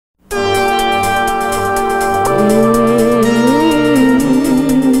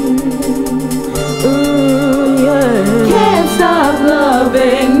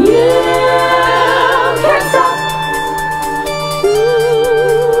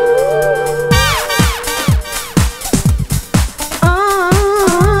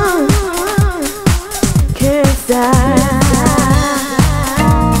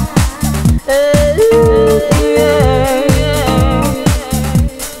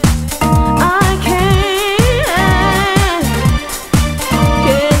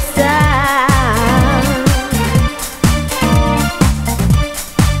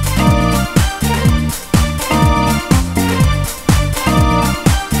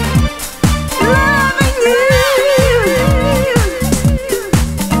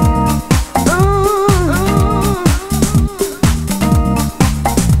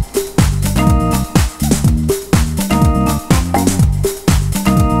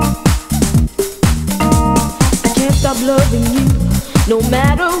No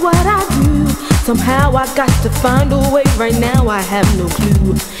matter what I do, somehow I got to find a way. Right now I have no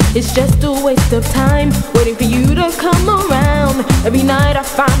clue. It's just a waste of time waiting for you to come around. Every night I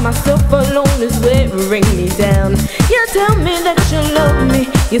find myself alone, is wearing me down. You tell me that you love me,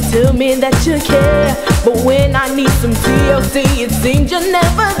 you tell me that you care, but when I need some TLC, it seems you're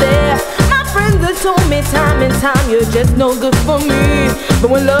never there. My friends have told me time and time you're just no good for me, but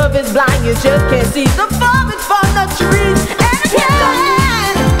when love is blind you just can't see the forest for the trees. And I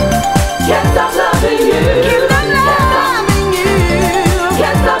can't stop loving you. Can't stop loving you.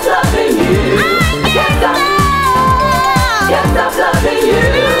 Can't stop loving you. I can't stop loving you.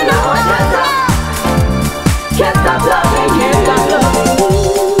 No, I can't stop. Can't stop loving you. Can't stop.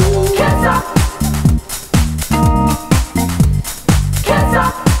 Can't stop. Can't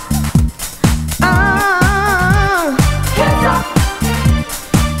stop.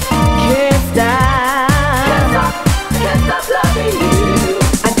 Can't stop. Can't stop loving you.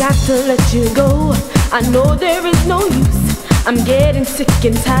 I got to let you go. I know there is no use. I'm getting sick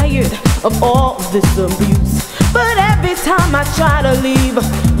and tired of all this abuse. But every time I try to leave,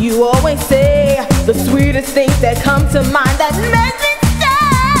 you always say the sweetest things that come to mind that make me